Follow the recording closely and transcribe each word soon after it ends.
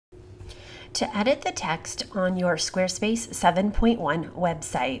To edit the text on your Squarespace 7.1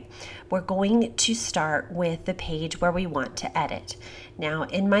 website, we're going to start with the page where we want to edit. Now,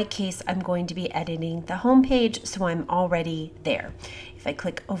 in my case, I'm going to be editing the home page, so I'm already there. If I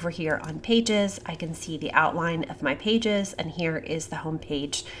click over here on pages, I can see the outline of my pages, and here is the home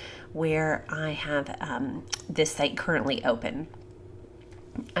page where I have this site currently open.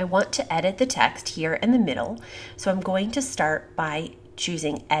 I want to edit the text here in the middle, so I'm going to start by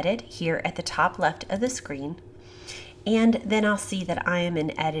choosing Edit here at the top left of the screen, and then I'll see that I am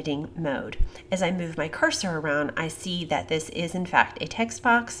in editing mode. As I move my cursor around, I see that this is in fact a text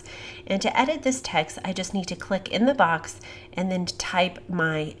box, and to edit this text, I just need to click in the box and then type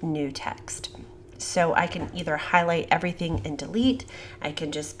my new text. So I can either highlight everything and delete, I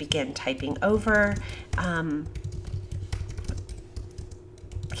can just begin typing over.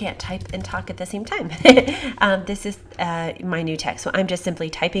 Can't type and talk at the same time. This is my new text, so I'm just simply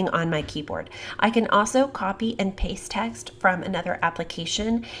typing on my keyboard. I can also copy and paste text from another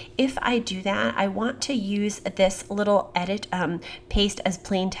application. If I do that, I want to use this little edit paste as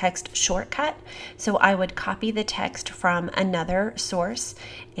plain text shortcut. So I would copy the text from another source,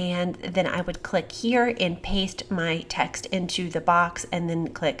 and then I would click here and paste my text into the box and then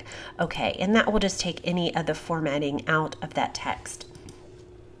click OK, and that will just take any of the formatting out of that text.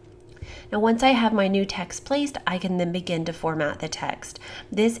 Now, once I have my new text placed, I can then begin to format the text.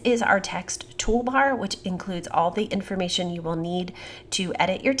 This is our text toolbar, which includes all the information you will need to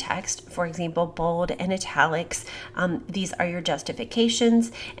edit your text. For example, bold and italics. These are your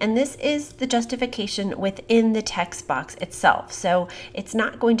justifications, and this is the justification within the text box itself. So it's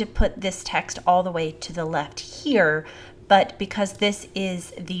not going to put this text all the way to the left here, but because this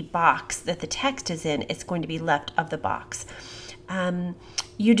is the box that the text is in, it's going to be left of the box.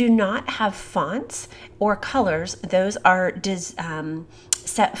 You do not have fonts or colors. Those are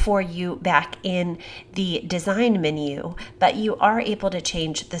set for you back in the design menu, but you are able to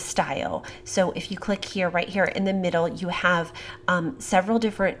change the style. So if you click here, right here in the middle, you have several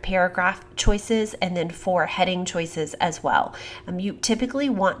different paragraph choices and then 4 heading choices as well. You typically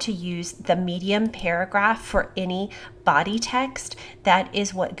want to use the medium paragraph for any body text. That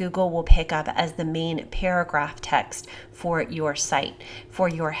is what Google will pick up as the main paragraph text for your site. For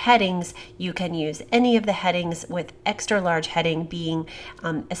your headings, you can use any of the headings, with extra large heading being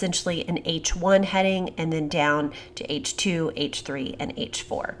essentially an H1 heading, and then down to H2, H3, and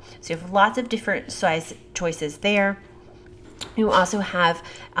H4. So you have lots of different size choices there. You also have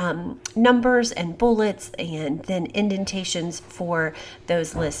numbers and bullets and then indentations for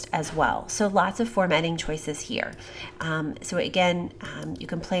those lists as well. So lots of formatting choices here. So again, you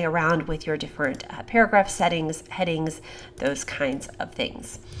can play around with your different paragraph settings, headings, those kinds of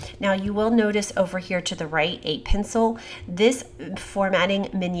things. Now you will notice over here to the right a pencil. This formatting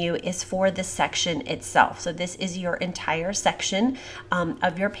menu is for the section itself. So this is your entire section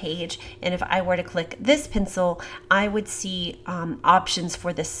of your page. And if I were to click this pencil, I would see options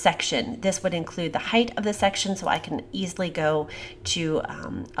for this section. This would include the height of the section, so I can easily go to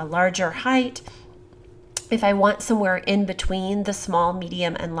a larger height. If I want somewhere in between the small,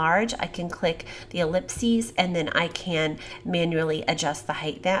 medium, and large, I can click the ellipses, and then I can manually adjust the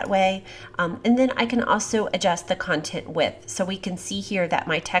height that way. And then I can also adjust the content width. So we can see here that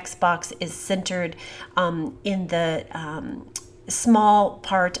my text box is centered in the small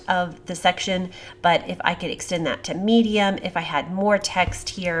part of the section, but if I could extend that to medium, if I had more text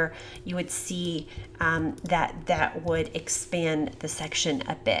here, you would see that would expand the section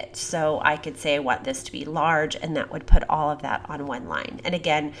a bit. So I could say I want this to be large, and that would put all of that on one line. And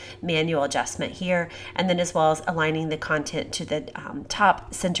again, manual adjustment here, and then as well as aligning the content to the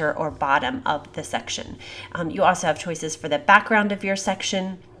top, center, or bottom of the section. You also have choices for the background of your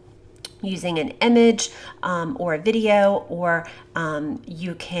section, using an image or a video, or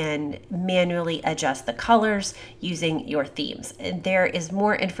you can manually adjust the colors using your themes. And there is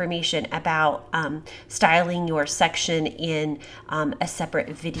more information about styling your section in a separate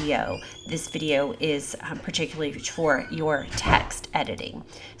video. This video is particularly for your text editing.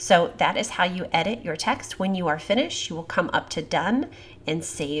 So that is how you edit your text. When you are finished, you will come up to Done and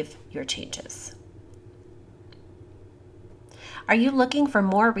save your changes. Are you looking for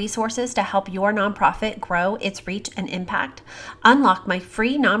more resources to help your nonprofit grow its reach and impact? Unlock my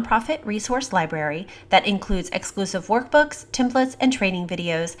free nonprofit resource library that includes exclusive workbooks, templates, and training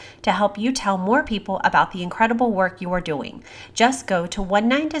videos to help you tell more people about the incredible work you are doing. Just go to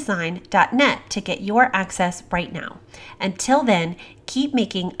 19design.net to get your access right now. Until then, keep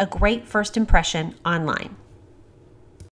making a great first impression online.